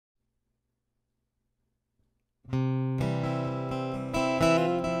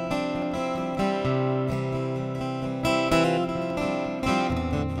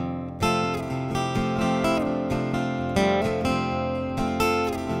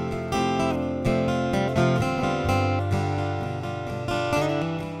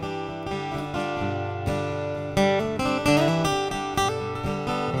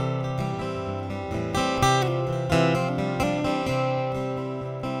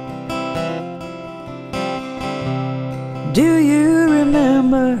Do you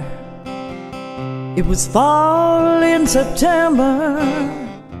remember? It was fall in September,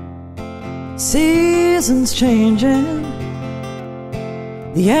 seasons changing,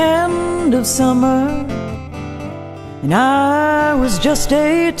 the end of summer, and I was just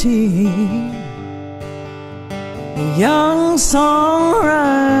 18, a young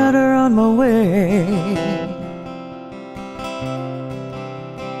songwriter on my way.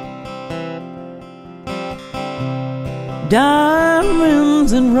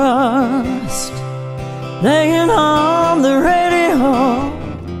 Diamonds and rust laying on the radio,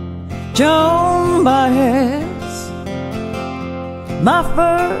 Joan Baez, my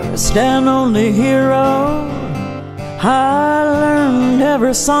first and only hero. I learned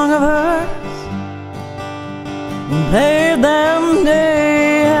every song of hers and played them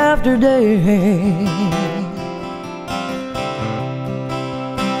day after day.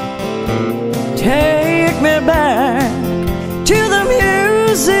 Take me back to the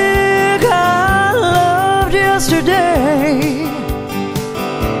music I loved yesterday,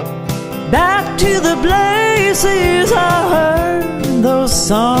 back to the places I heard those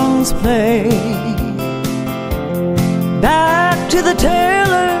songs play, back to the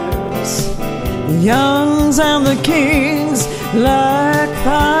Taylors, the Youngs and the Kings, like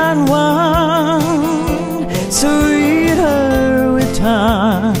fine wine, sweeter with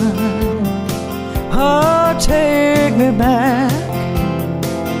time. Oh, take me back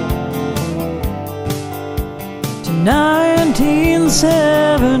to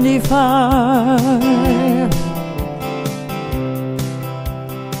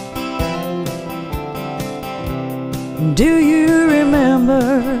Do you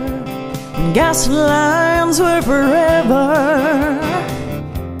remember when gas lines were forever?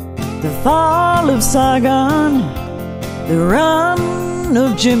 The fall of Saigon, the run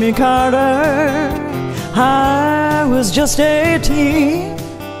of Jimmy Carter. I was just 18,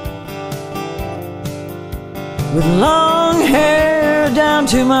 with long hair down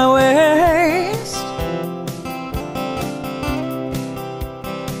to my waist.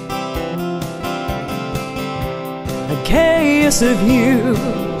 A Case of You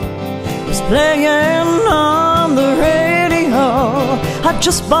was playing on the radio. I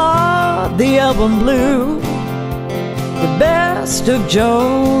just bought the album Blue, the best of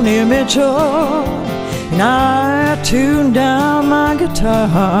Joni Mitchell, and I tuned down my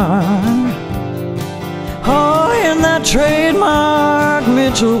guitar, oh, in that trademark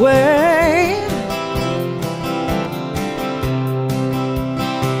Mitchell way.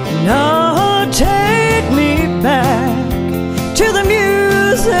 No, take me back to the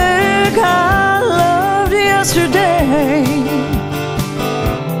music I loved yesterday,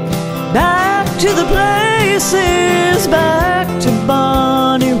 back to the places, back to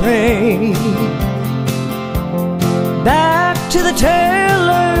Bonnie Raitt, back to the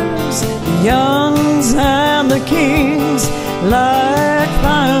Taylors, the Youngs and the Kings, like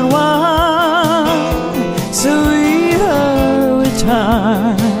fine wine, sweeter with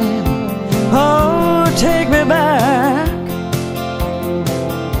time. Oh, take me back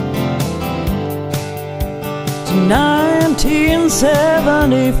to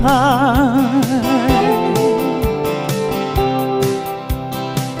 1975.